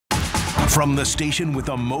From the station with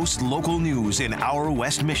the most local news in our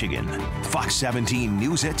West Michigan, Fox 17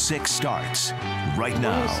 News at 6 starts right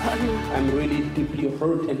now. I'm really deeply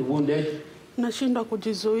hurt and wounded. Nashindwa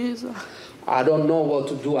kujizuiza. I don't know what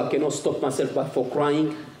to do. I cannot stop myself but for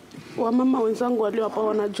crying. Wamama wenzangu walio hapa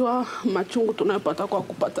wanajua machungu tunayopata kwa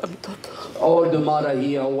kupata mtoto. All the mother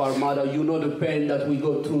here, our mother, you know the pain that we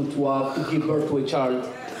go through to give birth to a child.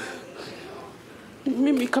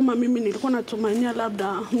 Mimi kama mimi nilikuwa natumainia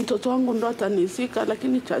labda mtoto wangu ndo atanizika,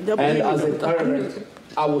 lakini cha ajabu mimi. And as a parent,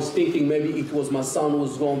 I was thinking maybe it was my son who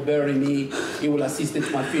was going to bury me. He will assist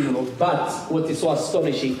at my funeral. But what is so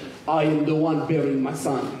astonishing, I am the one burying my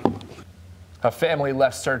son. A family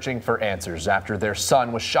left searching for answers after their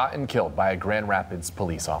son was shot and killed by a Grand Rapids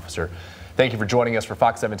police officer. Thank you for joining us for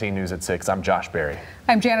Fox 17 News at 6. I'm Josh Berry.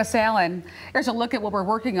 I'm Janice Allen. Here's a look at what we're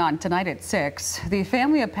working on tonight at 6. The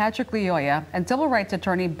family of Patrick Lyoya and civil rights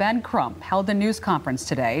attorney Ben Crump held a news conference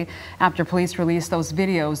today after police released those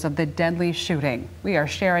videos of the deadly shooting. We are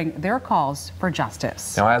sharing their calls for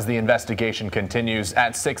justice. Now, as the investigation continues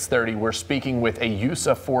at 6:30, we're speaking with a use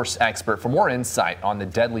of force expert for more insight on the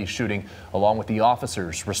deadly shooting, along with the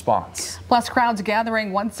officer's response. Plus, crowds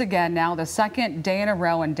gathering once again now, the second day in a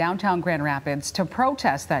row in downtown Grand Rapids to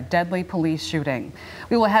protest that deadly police shooting.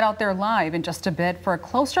 We will head out there live in just a bit for a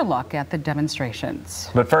closer look at the demonstrations.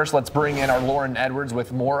 But first, let's bring in our Lauren Edwards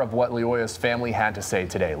with more of what Lyoya's family had to say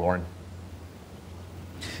today. Lauren.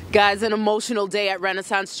 Guys, an emotional day at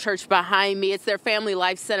Renaissance Church behind me. It's their family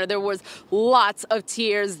life center. There was lots of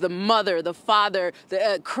tears. The mother, the father,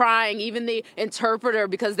 crying, even the interpreter,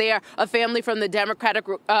 because they are a family from the Democratic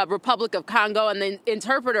Republic of Congo. And the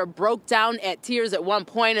interpreter broke down at tears at one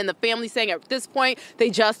point. And the family saying at this point, they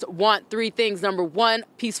just want three things. Number one,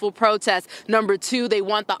 peaceful protest. Number two, they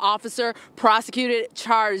want the officer prosecuted,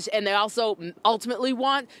 charged. And they also ultimately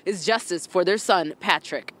want is justice for their son,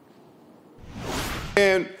 Patrick.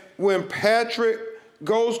 And when Patrick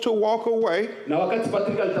goes to walk away,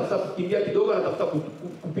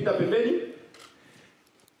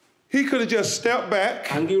 he could have just stepped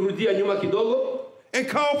back and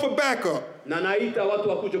called for backup.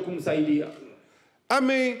 I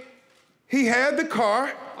mean, he had the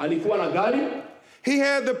car. He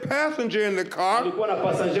had the passenger in the car.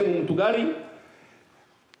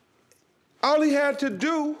 All he had to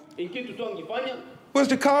do was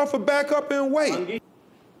to call for backup and wait.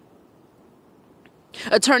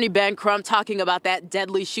 Attorney Ben Crump talking about that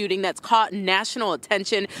deadly shooting that's caught national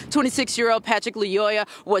attention. 26-year-old Patrick Lyoya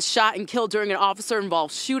was shot and killed during an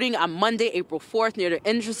officer-involved shooting on Monday, April 4th, near the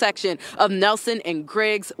intersection of Nelson and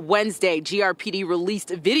Griggs. Wednesday, GRPD released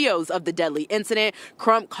videos of the deadly incident.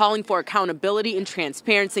 Crump calling for accountability and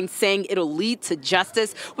transparency, saying it'll lead to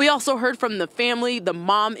justice. We also heard from the family, the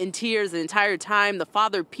mom in tears the entire time, the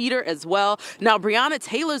father, Peter, as well. Now, Breonna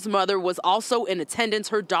Taylor's mother was also in attendance.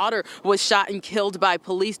 Her daughter was shot and killed by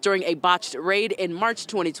police during a botched raid in March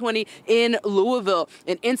 2020 in Louisville,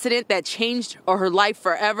 an incident that changed her life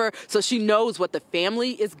forever, so she knows what the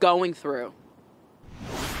family is going through.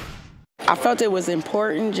 I felt it was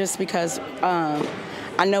important just because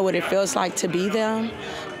I know what it feels like to be them,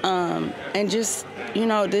 and just, you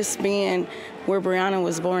know, this being where Breonna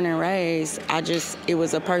was born and raised, it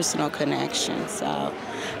was a personal connection, so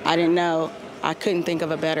I didn't know, I couldn't think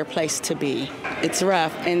of a better place to be. It's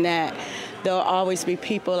rough in that there'll always be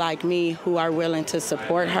people like me who are willing to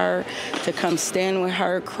support her, to come stand with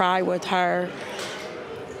her, cry with her,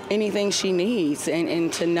 anything she needs,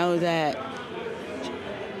 and to know that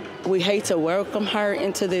we hate to welcome her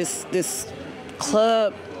into this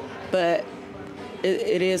club, but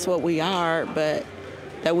it is what we are, but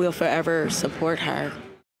that we'll forever support her.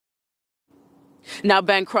 Now,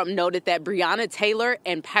 Ben Crump noted that Breonna Taylor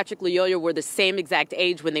and Patrick Lyoya were the same exact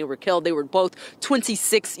age when they were killed. They were both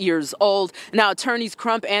 26 years old. Now, attorneys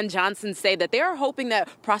Crump and Johnson say that they are hoping that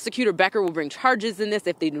Prosecutor Becker will bring charges in this.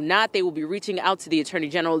 If they do not, they will be reaching out to the Attorney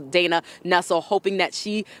General, Dana Nessel, hoping that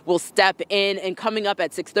she will step in. And coming up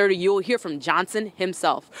at 6:30, you will hear from Johnson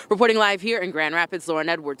himself. Reporting live here in Grand Rapids, Lauren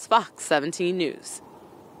Edwards, Fox 17 News.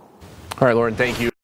 All right, Lauren, thank you.